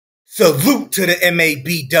Salute to the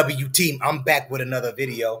MABW team. I'm back with another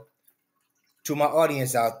video. To my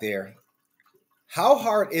audience out there, how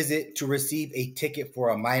hard is it to receive a ticket for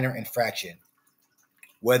a minor infraction?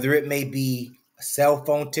 Whether it may be a cell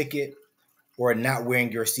phone ticket or not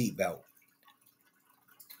wearing your seatbelt.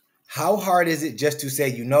 How hard is it just to say,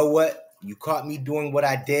 you know what? You caught me doing what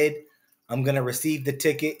I did. I'm going to receive the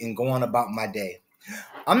ticket and go on about my day.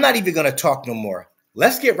 I'm not even going to talk no more.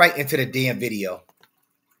 Let's get right into the damn video.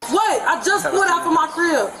 What? I just pulled out from my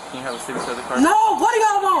crib. Can you have a seat beside the car? No, what do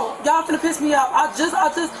y'all want? Y'all finna piss me off. I just, how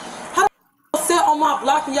the sit on my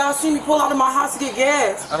block and y'all see me pull out of my house to get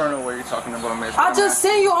gas? I don't know what you're talking about, man. I just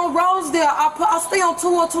seen you on Rosedale. I stay on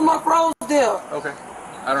 212 North Rosedale. Okay.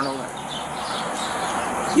 I don't know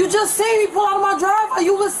that. You just seen me pull out of my driveway.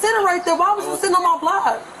 You was sitting right there. Why was you sitting on my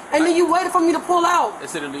block? And then you waited for me to pull out.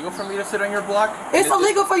 Is it illegal for me to sit on your block? It's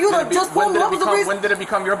illegal for you to just pull me. What was the reason? When did it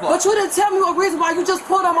become your block? But you didn't tell me what reason why you just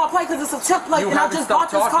pulled on my plate because it's a tip plate and I just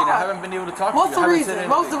bought this car. I haven't been able to talk to you. What's the reason?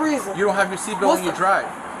 What's the reason? You don't have your seatbelt when you drive.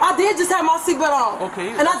 I did just have my seatbelt on.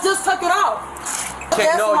 Okay. And I just took it out.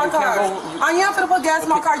 Gas in my car. I am finna put gas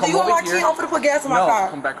in my car. Do you want my key? I'm finna put gas in my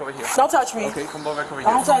car. No, come back over here. Don't touch me. Okay, come back over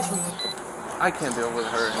here. Don't touch me. I can't deal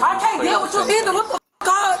with her. I can't deal with you either. What the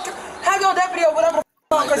fuck? Have your deputy or whatever the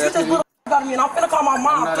fuck, because you just put about me and I'm finna call my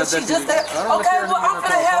mom because she just said, okay, well, I'm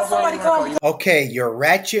finna have somebody come. Okay, your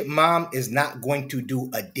ratchet mom is not going to do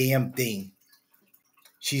a damn thing.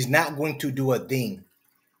 She's not going to do a thing.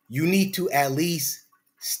 You need to at least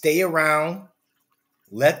stay around,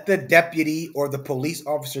 let the deputy or the police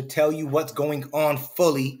officer tell you what's going on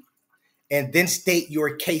fully, and then state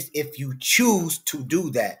your case if you choose to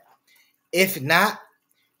do that. If not,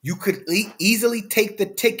 you could easily take the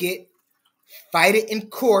ticket, fight it in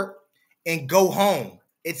court, and go home.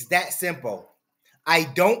 It's that simple. I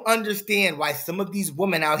don't understand why some of these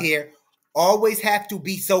women out here always have to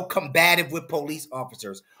be so combative with police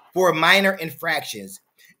officers for minor infractions.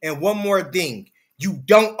 And one more thing, you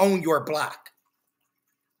don't own your block.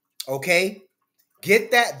 Okay?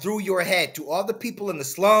 Get that through your head to all the people in the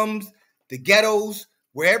slums, the ghettos,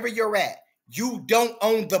 wherever you're at. You don't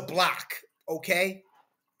own the block. Okay?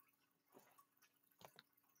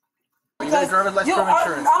 You got a driver's license from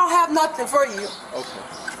insurance? I don't have nothing for you. Okay.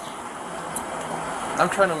 I'm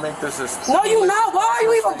trying to make this as... No, you not. Why are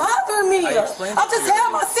you even bothering me? I just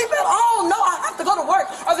have my seatbelt on. No, I have to go to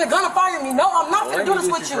work or they're going to fire me. No, I'm not going to do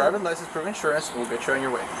this with you. Driver's license, proof of insurance, and we'll get you on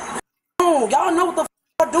your way. Y'all know what the f***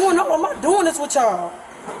 I'm doing. No, I'm not doing this with y'all.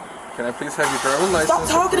 Can I please have your driver's license? Stop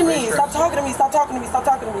talking to me. Stop talking to me. Stop talking to me. Stop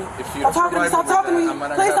talking to me. Stop talking to me. Stop talking to me.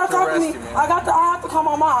 Please stop talking to me. I have to call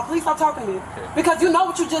my mom. Please stop talking to me. Okay. Because you know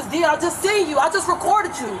what you just did. I just seen you. I just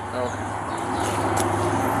recorded you. Okay.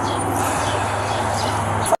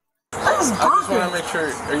 I just want to make sure.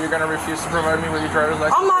 Are you going to refuse to provide me with your driver's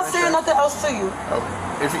license? I'm not saying nothing else to you. Okay.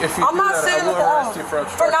 If you I'm not saying nothing else.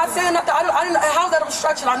 For not saying nothing. I didn't. How's that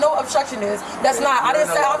obstruction? I know what obstruction is. That's not. I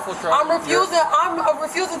didn't say. I'm refusing. I'm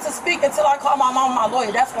refusing to speak until I call my mom and my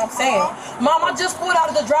lawyer. That's what I'm saying. Mom, I just pulled out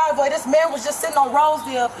of the driveway. This man was just sitting on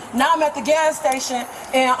Rosedale. Now I'm at the gas station,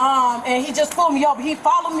 and he just pulled me over. He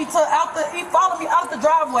followed me out the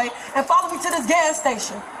driveway and followed me to this gas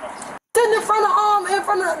station. Sitting in front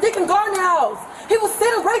of Dick and Gardner house. He was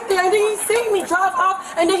sitting right there, and then he seen me drive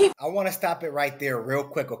off, and then he... I want to stop it right there real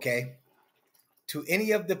quick, okay? To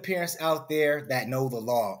any of the parents out there that know the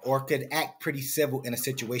law or could act pretty civil in a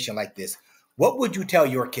situation like this, what would you tell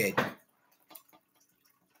your kid?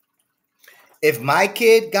 If my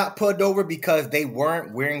kid got pulled over because they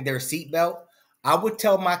weren't wearing their seatbelt, I would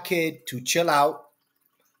tell my kid to chill out,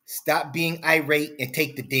 stop being irate, and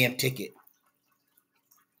take the damn ticket.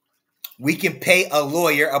 We can pay a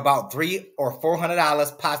lawyer about $300 or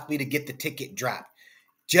 $400 possibly to get the ticket dropped.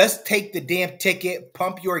 Just take the damn ticket,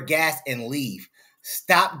 pump your gas, and leave.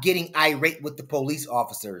 Stop getting irate with the police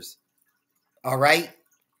officers. All right?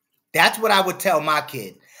 That's what I would tell my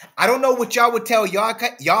kid. I don't know what y'all would tell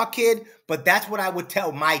y'all kid, but that's what I would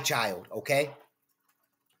tell my child, okay?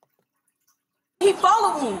 He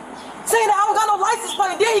followed me, saying that I don't got no license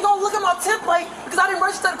plate. Then he gonna look at my tip plate because I didn't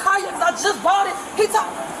register the car yet because I just bought it.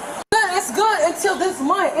 It's good until this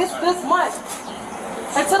month. It's this month.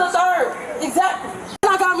 Until the 3rd. Exactly.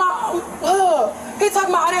 And I got my... he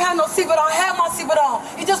talking about I didn't have no seatbelt on. I had my seatbelt on.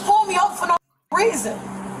 He just pulled me over for no reason.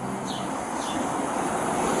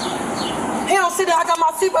 He don't see that I got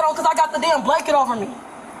my seatbelt on because I got the damn blanket over me.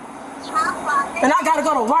 And I gotta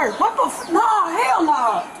go to work. What the f... No, hell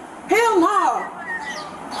no. Hell no.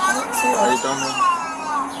 Are you done, man?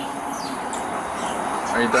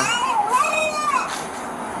 Are you done?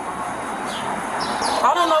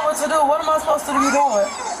 I don't know what to do. What am I supposed to be doing?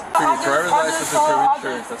 Driver's license and proof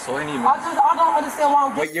insurance. That's all I need. I don't understand why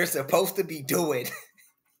I'm What you're supposed to be doing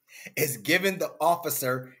is giving the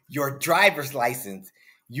officer your driver's license.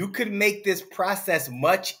 You could make this process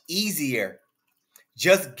much easier.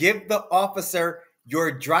 Just give the officer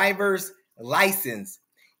your driver's license.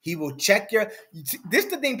 He will check your... This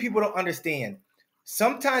is the thing people don't understand.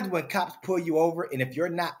 Sometimes when cops pull you over, and if you're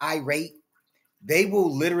not irate, they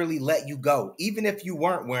will literally let you go, even if you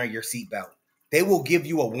weren't wearing your seatbelt. They will give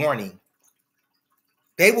you a warning.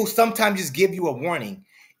 They will sometimes just give you a warning.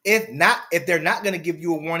 If they're not going to give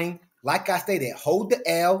you a warning, like I stated, hold the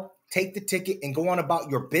L, take the ticket, and go on about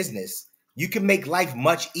your business. You can make life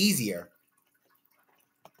much easier.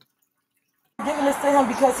 Giving this to him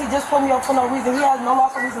because he just pulled me up for no reason. He has no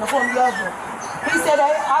lawful reason to pull me over. He said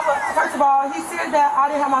that first of all, he said that I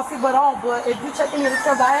didn't have my seatbelt on, but if you check any of the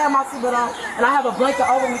stuff, I have my seatbelt on and I have a blanket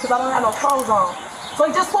over me because I don't have no clothes on. So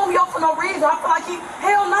he just pulled me up for no reason. I feel like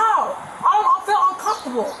hell no. I feel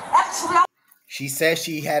uncomfortable. Actually, she says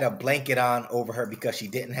she had a blanket on over her because she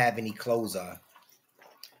didn't have any clothes on.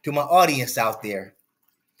 To my audience out there,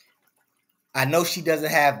 I know she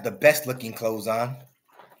doesn't have the best looking clothes on.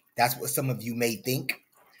 That's what some of you may think.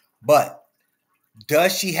 But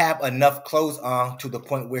does she have enough clothes on to the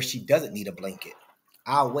point where she doesn't need a blanket?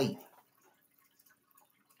 I'll wait.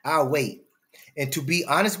 And to be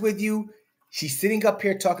honest with you, she's sitting up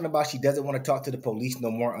here talking about she doesn't want to talk to the police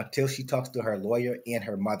no more until she talks to her lawyer and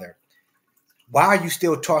her mother. Why are you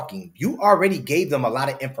still talking? You already gave them a lot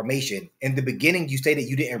of information. In the beginning, you stated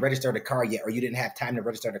you didn't register the car yet, or you didn't have time to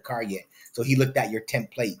register the car yet. So he looked at your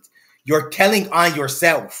temp plates. You're telling on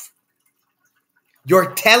yourself.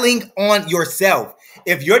 You're telling on yourself.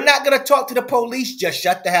 If you're not going to talk to the police, just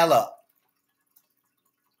shut the hell up.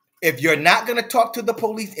 If you're not going to talk to the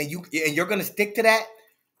police and you're going to stick to that,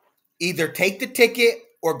 either take the ticket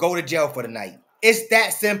or go to jail for the night. It's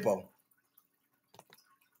that simple.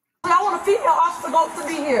 I want a female officer to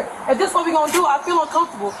be here. If this is what we're going to do, I feel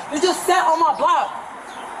uncomfortable. You just sat on my block.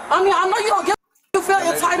 I mean, I know you don't give you feel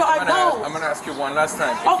entitled. I don't. I'm going to ask you one last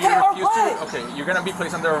time. Okay, okay, you're going to be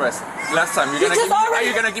placed under arrest. Last time, are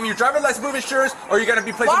you going to give me your driver's license, proof insurance, or are you going to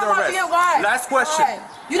be placed under arrest? Last question.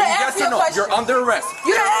 You didn't ask me a question. You're under arrest.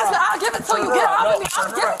 You didn't ask me. I'll give it to you. Get off of me.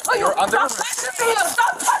 I'll give it to you. You're under arrest.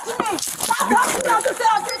 Stop touching me. Stop touching me. I just said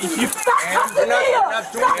I'll give it to you. Stop touching me.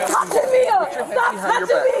 Stop touching me. Stop touching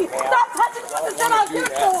me. Stop touching me. I just said I'll give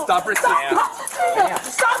it to you. Stop resisting.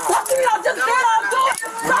 Stop touching me. I just said I'll do it.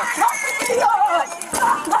 Stop touching me.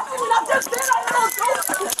 Stop touching me. I just said I will do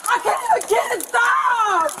it. I can't even get it.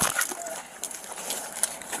 Stop.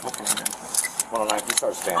 Well, like you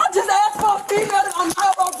start standing. I just asked for a female. I'm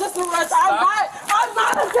not about this arrest. I'm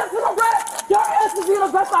not resisting arrest. Your ass is being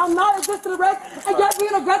aggressive. I'm not resisting arrest. And you're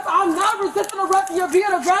being aggressive. I'm not resisting arrest. And you're being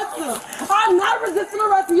aggressive. I'm not resisting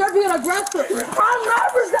arrest. And you're being aggressive. I'm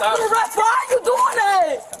not resisting arrest. Why are you doing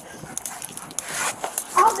that?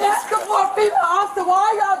 I'm asking for a female officer. Why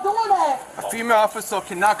are y'all doing that? A female officer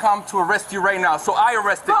cannot come to arrest you right now, so I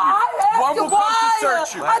arrested you. One will come to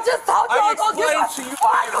search you. I just told you I was going to explained to you.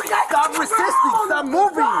 Stop resisting. Stop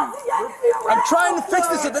moving. I'm trying to fix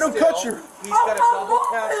this so they don't cut you.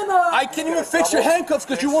 I can't even fix your handcuffs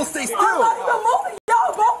because you won't stay still. I'm not even moving.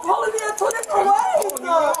 Y'all both pulling me in two different ways.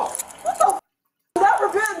 What the f***? Never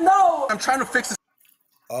been, no. I'm trying to fix this.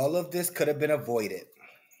 All of this could have been avoided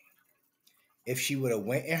if she would have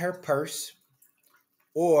went in her purse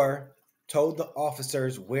or told the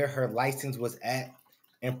officers where her license was at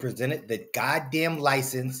and presented the goddamn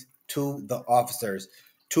license to the officers.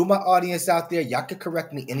 To my audience out there, y'all can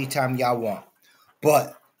correct me anytime y'all want.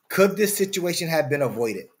 But could this situation have been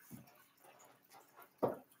avoided?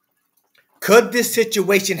 Could this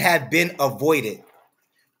situation have been avoided?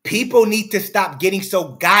 People need to stop getting so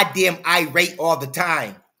goddamn irate all the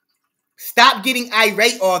time. Stop getting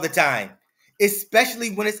irate all the time.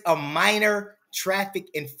 Especially when it's a minor traffic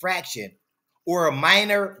infraction or a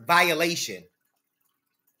minor violation.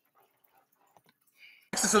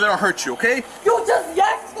 So they don't hurt you, okay? You just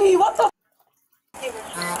yanked me. What the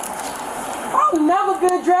I've never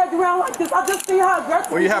been dragged around like this. I just see how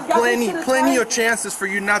aggressive. Well, you have plenty of chances for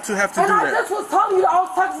you not to have to do that. And I just was telling you that I was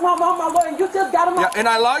texting my mom, my lawyer, and you just got him. Yeah, and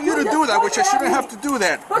I allow you to do that, which I shouldn't have to do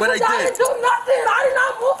that, but I did. I didn't do nothing. I did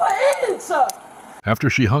not move an inch.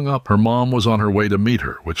 After she hung up, her mom was on her way to meet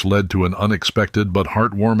her, which led to an unexpected but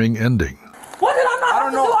heartwarming ending. What did I not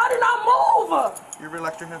have to do? I did not move. Your rear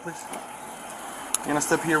lecture here, please. You gonna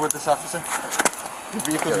step here with this officer? Your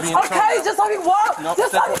vehicle's being okay, just let me walk. Nope,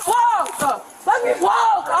 just let me walk. Let me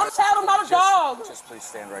walk. I'm a child, I'm not a dog. Just please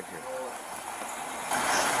stand right here.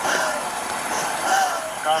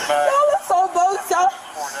 Y'all are so bogus, y'all.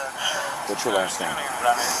 What's your last name?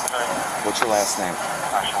 What's your last name?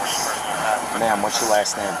 Ma'am, what's your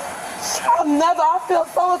last name? I feel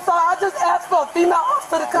so sorry. I just asked for a female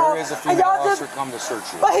officer to come. There is a female officer come to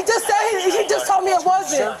search you. But he just said, he just told me it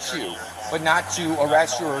wasn't. Search you, but not to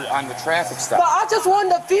arrest you on the traffic stop. But I just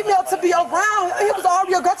wanted the female to be around. He was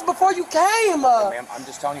already aggressive before you came. Ma'am, I'm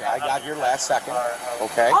just telling you, I got here last second,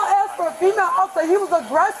 okay? I asked for a female officer. He was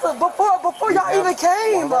aggressive before y'all even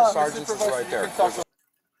came. One of our sergeants is right there.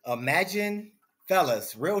 Imagine,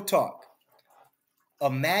 fellas, real talk.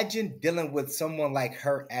 Imagine dealing with someone like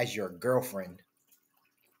her as your girlfriend.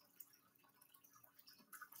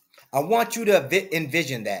 I want you to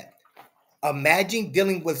envision that. Imagine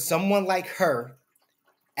dealing with someone like her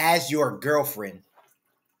as your girlfriend.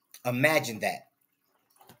 Imagine that.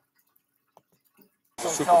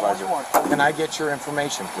 Supervisor, can I get your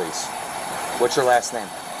information, please? What's your last name?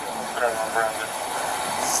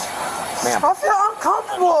 Ma'am. I feel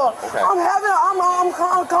uncomfortable. Okay.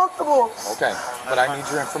 I'm uncomfortable. Okay, but I need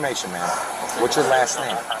your information, ma'am. What's your last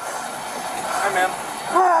name? Hi, ma'am.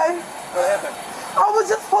 Hi. What happened?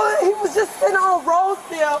 He was just sitting on a road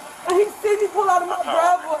still, and he see me pull out of my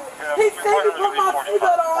driveway. He see me put my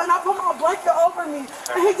seatbelt on, and I put my blanket over me.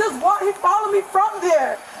 And he followed me from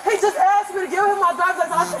there. He just asked me to give him my driver's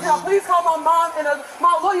license. I said, "Can I please call my mom and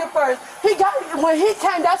my lawyer first?" When he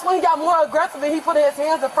came, that's when he got more aggressive and he put his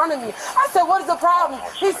hands in front of me. I said, "What is the problem?"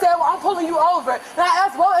 He said, "Well, I'm pulling you over." And I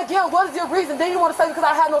asked, "Well, again, what is your reason?" Then he want to say because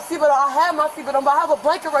I had no seatbelt on. I had my seatbelt on, but I have a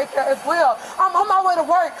blanket right there as well. I'm on my way to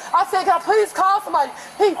work. I said, "Can I please call somebody?"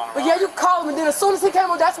 But yeah, you call him. And then as soon as he came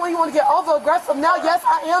on, that's when he wanted to get over aggressive. Now, yes,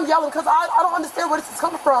 I am yelling because I don't understand where this is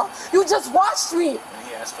coming from. You just watched me.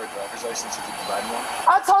 He asked for a driver's license. Did you provide one?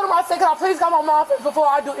 I told him, I said, "Can I please call my mom before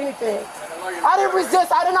I do anything?" I didn't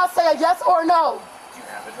resist. I did not say a yes or a no. Do you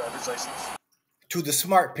have a driver's license? To the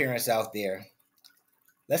smart parents out there,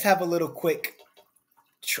 let's have a little quick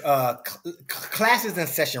classes in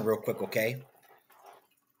session real quick, okay?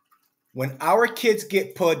 When our kids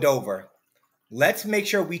get pulled over, let's make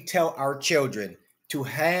sure we tell our children to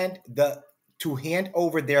hand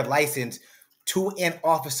over their license to an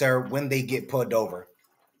officer when they get pulled over,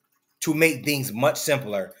 to make things much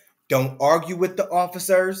simpler. Don't argue with the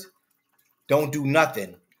officers. Don't do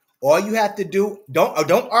nothing. All you have to do,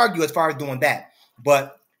 don't argue as far as doing that,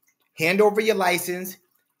 but hand over your license,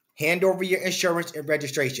 hand over your insurance and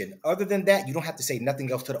registration. Other than that, you don't have to say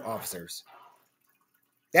nothing else to the officers.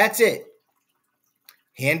 That's it.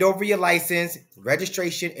 Hand over your license,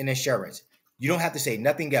 registration, and insurance. You don't have to say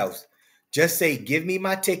nothing else. Just say, "Give me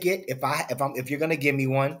my ticket if you're gonna give me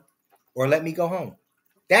one, or let me go home."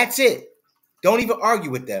 That's it. Don't even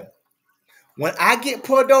argue with them. When I get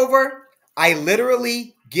pulled over, I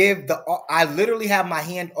literally have my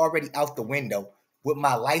hand already out the window with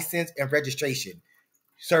my license and registration.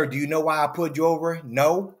 "Sir, do you know why I pulled you over?"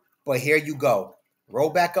 "No, but here you go." Roll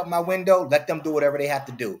back up my window, let them do whatever they have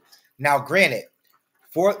to do. Now, granted,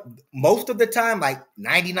 for most of the time, like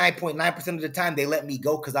 99.9% of the time, they let me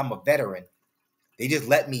go because I'm a veteran. They just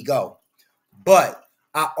let me go. But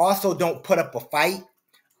I also don't put up a fight.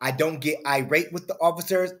 I don't get irate with the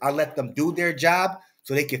officers. I let them do their job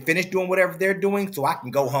so they can finish doing whatever they're doing so I can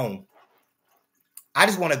go home. I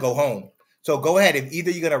just want to go home. So go ahead. If either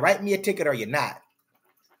you're going to write me a ticket or you're not.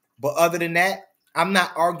 But other than that, I'm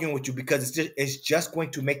not arguing with you because it's just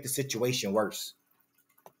going to make the situation worse.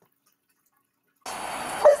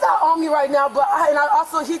 He's not on me right now, but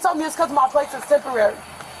he told me it's because my place is temporary.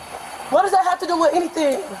 What does that have to do with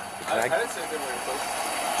anything?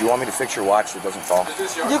 Do you want me to fix your watch so it doesn't fall?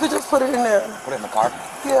 You could just put it in there. Put it in the car?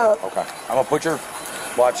 Yeah. Okay. I'm going to put your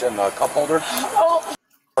watch in the cup holder. Oh,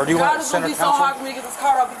 Or do you want God, to it's going center to be so console? hard for me to get this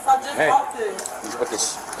car up because I just bought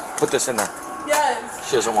this. Put this in there. Yes.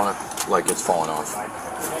 She doesn't want it like it's falling off.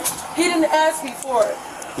 He didn't ask me for it.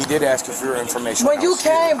 He did ask you for your information. When you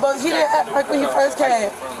came, but he didn't act like when you first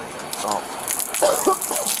came. Oh.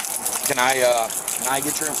 Can I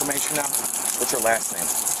get your information now? What's your last name?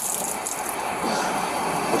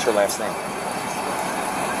 What's your last name?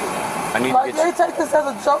 I need Like, to get they take this as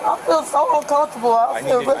a joke. I feel so uncomfortable. I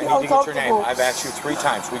feel really I need to get your name. uncomfortable. I've asked you 3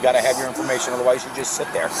 times. We got to have your information, otherwise you just sit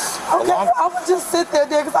there. Okay, I would just sit there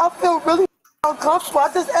because I feel really uncomfortable.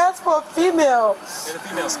 I just asked for a female. Yeah, the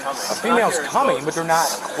female's coming. A female's coming, but they're not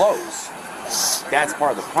close. That's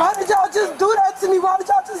part of the Why problem. did y'all just do that to me? Why did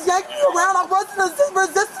y'all just yank me around? I wasn't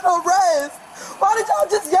resisting arrest. Why did y'all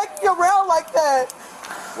just yank me around like that?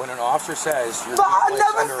 When an officer says you're But I being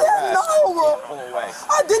placed never under said arrest, no. you can't pull away.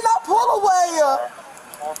 I did not pull away.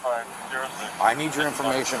 I need your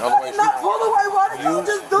information, I otherwise did not pull away. Why did y'all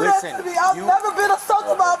just do that to me? I've never been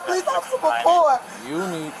assaulted by a police officer before. you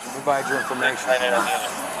need to provide your information.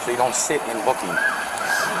 so you don't sit in booking. Do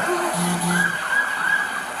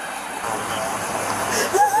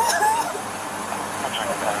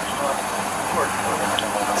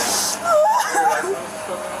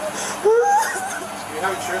you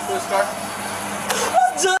have insurance for this car?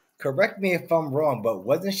 Correct me if I'm wrong, but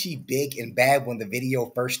wasn't she big and bad when the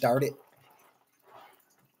video first started?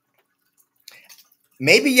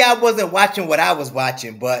 Maybe y'all wasn't watching what I was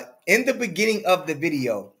watching, but in the beginning of the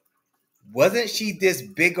video, wasn't she this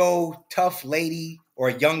big old tough lady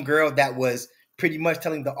or young girl that was pretty much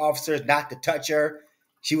telling the officers not to touch her?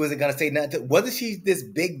 She wasn't going to say nothing. Wasn't she this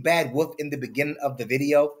big bad wolf in the beginning of the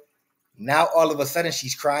video? Now all of a sudden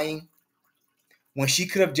she's crying when she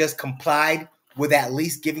could have just complied with at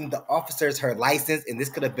least giving the officers her license, and this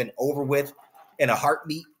could have been over with in a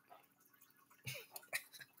heartbeat.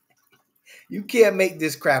 You can't make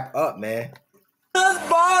this crap up, man. Just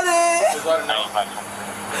bought it.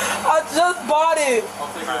 I just bought it.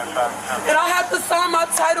 And I have to sign my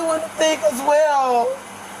title and thing as well.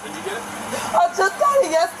 Did you get it? I just got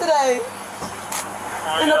it yesterday.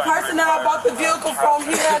 And the person that I bought the vehicle from,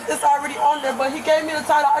 he had this already on there, but he gave me the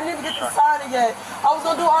title. I didn't even get to sign it yet. I was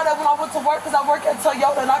going to do all that when I went to work because I work at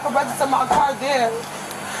Toyota and I can register my car there.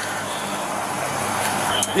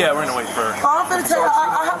 Yeah, we're gonna wait for. I'm going to tell you,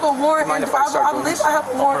 I have a warrant. I believe I have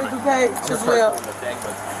a warrant to pay as well.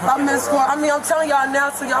 I'm in school. I mean, I'm telling y'all now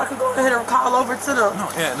so y'all can go ahead and call over to them. No,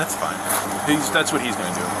 yeah, that's fine. That's what he's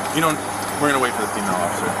gonna do. You don't. We're gonna wait for the female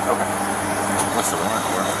officer. Okay. What's the warrant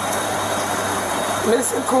for?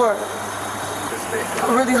 Listen, Court. I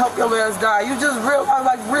really hope your ass die. You just real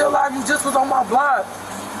life. You just was on my block.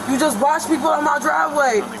 You just watched people on my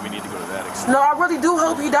driveway. I don't think we need to go to that extent. No, I really do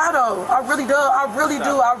hope he die though. I really do. I really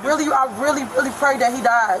do. I really pray that he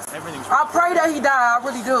dies. I pray that he die. I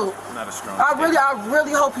really do. Not a strong. I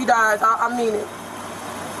really hope he dies. I mean it.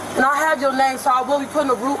 And I have your name, so I will be putting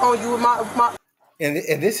a root on you with my. And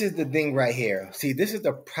this is the thing right here. See, this is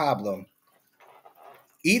the problem.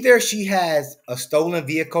 Either she has a stolen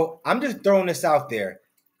vehicle. I'm just throwing this out there.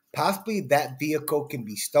 Possibly that vehicle can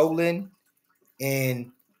be stolen,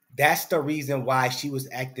 and that's the reason why she was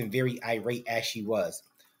acting very irate as she was.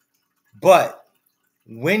 But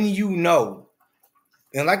when you know,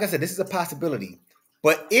 and like I said, this is a possibility,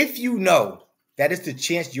 but if you know that it's the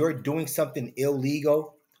chance you're doing something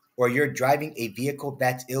illegal or you're driving a vehicle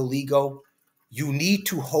that's illegal, you need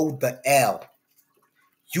to hold the L.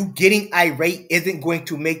 You getting irate isn't going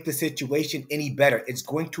to make the situation any better. It's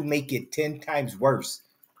going to make it 10 times worse.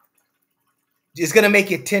 It's going to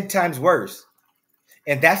make it 10 times worse.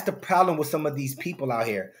 And that's the problem with some of these people out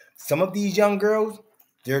here. Some of these young girls,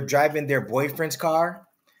 they're driving their boyfriend's car.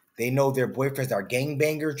 They know their boyfriends are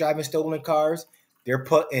gangbangers driving stolen cars. They're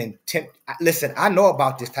putting temp. Listen, I know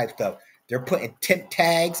about this type of stuff. They're putting temp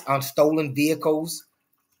tags on stolen vehicles.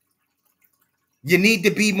 You need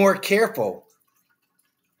to be more careful.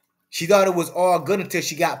 She thought it was all good until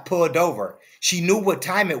she got pulled over. She knew what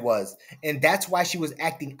time it was, and that's why she was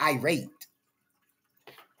acting irate.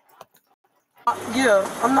 Yeah,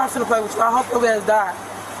 I'm not gonna play with you. I hope your ass die.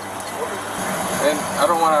 And I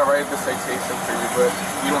don't want to write the citation for you, but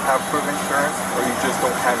you don't have proof insurance, or you just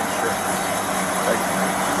don't have insurance. Like,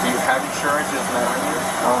 do you have insurance? Isn't that on you?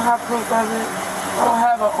 I don't have proof of it. I don't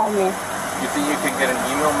have it on me. You think you can get an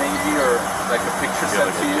email maybe, or like a picture sent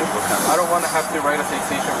to you? I don't want to have to write a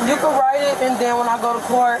citation for you. You can write it, and then when I go to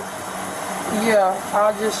court, yeah,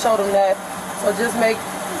 I'll just show them that. So just make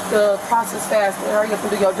the process fast and hurry up and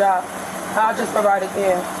do your job. I'll just provide it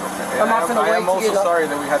then. Okay. I am also sorry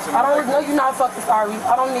that we had to. I don't know you're not fucking sorry.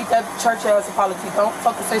 I don't need that church ass apology. Don't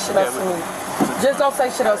fucking say shit else to me. Just don't say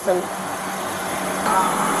shit else to me.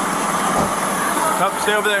 Nope,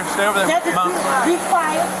 stay over there. Stay over there. Mom. Be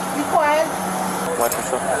quiet. Be quiet. Watch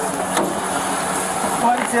yourself.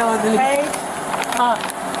 What is it? Hey.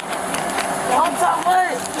 I'm telling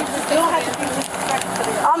what? You don't have to be disrespectful to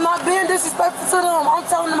them. I'm not being disrespectful to them. I'm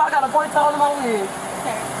telling them I got a point telling them I'm here.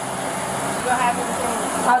 Okay. You don't have anything?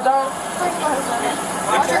 I don't.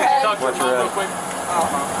 Watch your head. Watch your head. Real quick.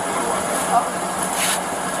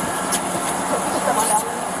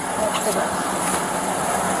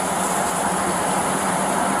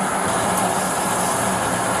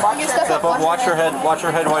 Step up. Watch your head. Watch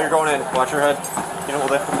your head while you're going in. Watch your head. You know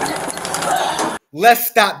what? Let's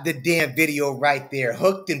stop the damn video right there.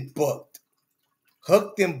 Hooked and booked.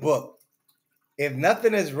 Hooked and booked. If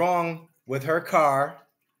nothing is wrong with her car,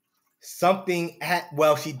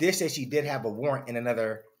 well, she did say she did have a warrant in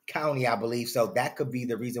another county, I believe. So that could be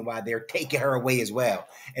the reason why they're taking her away as well.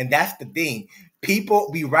 And that's the thing.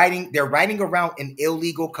 People they're riding around in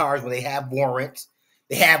illegal cars when they have warrants.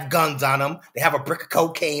 They have guns on them. They have a brick of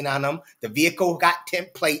cocaine on them. The vehicle got 10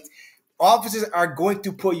 plates. Officers are going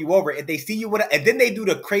to pull you over if they see you with and then they do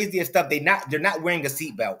the craziest stuff. They're not wearing a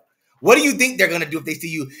seatbelt. What do you think they're gonna do if they see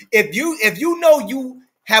you? If you know you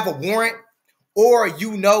have a warrant or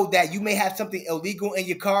you know that you may have something illegal in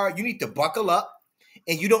your car, you need to buckle up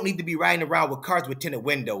and you don't need to be riding around with cars with tinted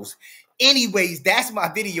windows. Anyways, that's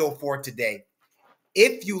my video for today.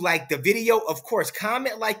 If you like the video, of course,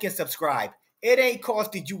 comment, like, and subscribe. It ain't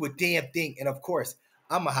costing you a damn thing. And of course,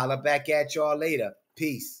 I'ma holler back at y'all later.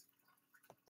 Peace.